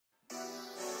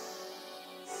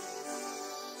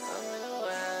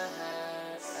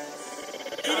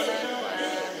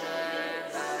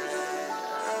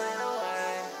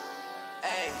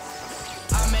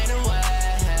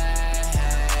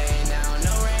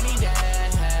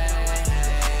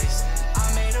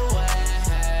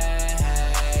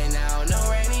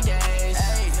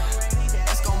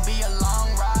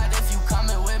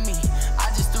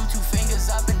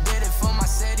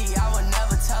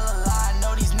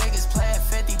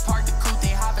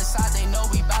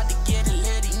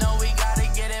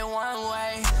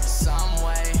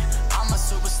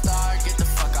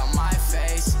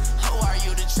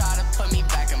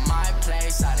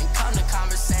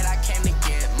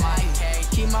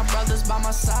by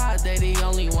my side, they the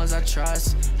only ones I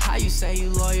trust. How you say you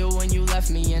loyal when you left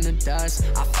me in the dust?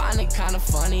 I find it kinda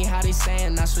funny how they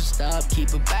saying I switched up.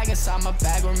 Keep a bag inside my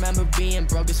bag, remember being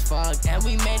broke as fuck. And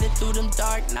we made it through them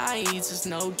dark nights, it's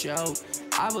no joke.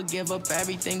 I would give up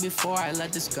everything before I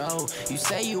let this go. You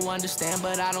say you understand,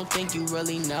 but I don't think you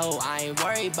really know. I ain't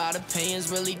worried about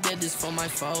opinions, really did this for my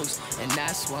folks. And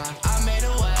that's why I made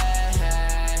a way.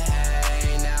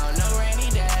 Now no rainy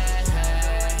days.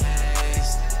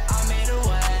 I made a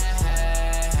way.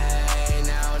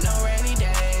 Now no rainy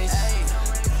days.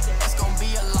 It's gonna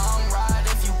be a long ride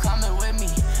if you coming with me.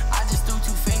 I just threw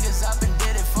 2 fingers up and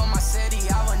did it for my city.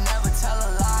 I would never tell a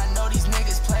lie. I know these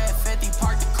niggas play at 50.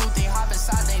 Park the coupe, they hop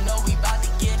inside, they know we bout to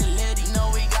get it lit. You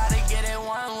know we gotta get it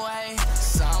one way,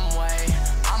 some way.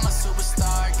 I'm a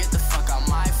superstar, get the fuck out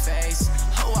my face.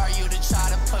 Who are you to try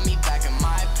to put me back in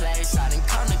my place? I didn't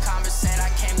come to conversate, I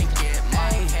came to get my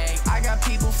cake. I got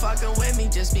people fucking with me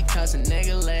just because a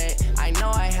nigga lit. I know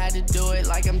I had to do it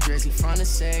like I'm Drizzy from the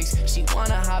 6. She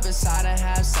wanna hop inside and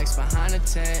have sex behind a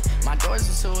tent. My doors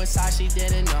are suicide, she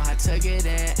didn't know how to get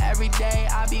in. Every day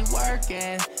I be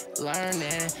working,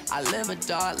 learning. I live a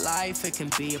dark life, it can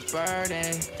be a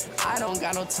burden. I don't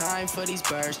got no time for these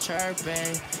birds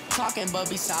chirping. Talking but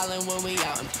be silent when we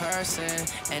out in person.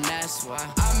 And that's why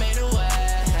I made a way.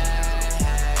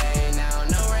 Now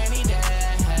no rainy days.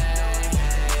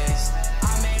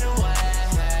 I made a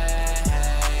way.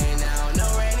 Now no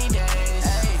rainy days.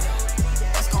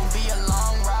 It's gonna be a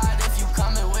long ride if you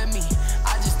coming with me.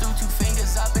 I just threw 2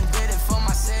 fingers up and did it for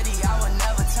my city. I would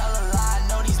never tell a lie. I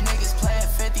know these niggas play at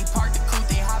 50. Park the coupe,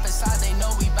 they hop inside, they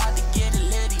know we bout to get it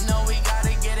lit. You know we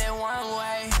gotta get it one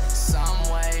way, some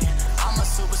way. I'm a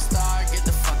superstar, get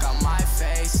the fuck out my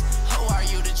face. Who are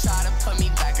you to try to put me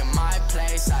back in my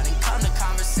place? I didn't come to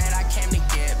conversate, I came to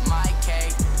get my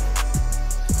cake.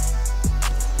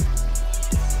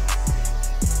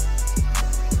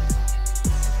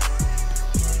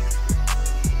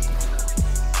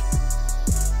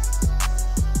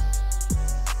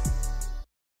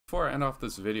 Before I end off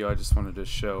this video, I just wanted to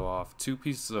show off 2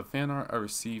 pieces of fan art I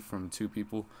received from 2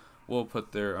 people. We'll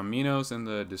put their aminos in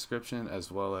the description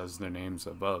as well as their names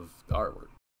above the artwork.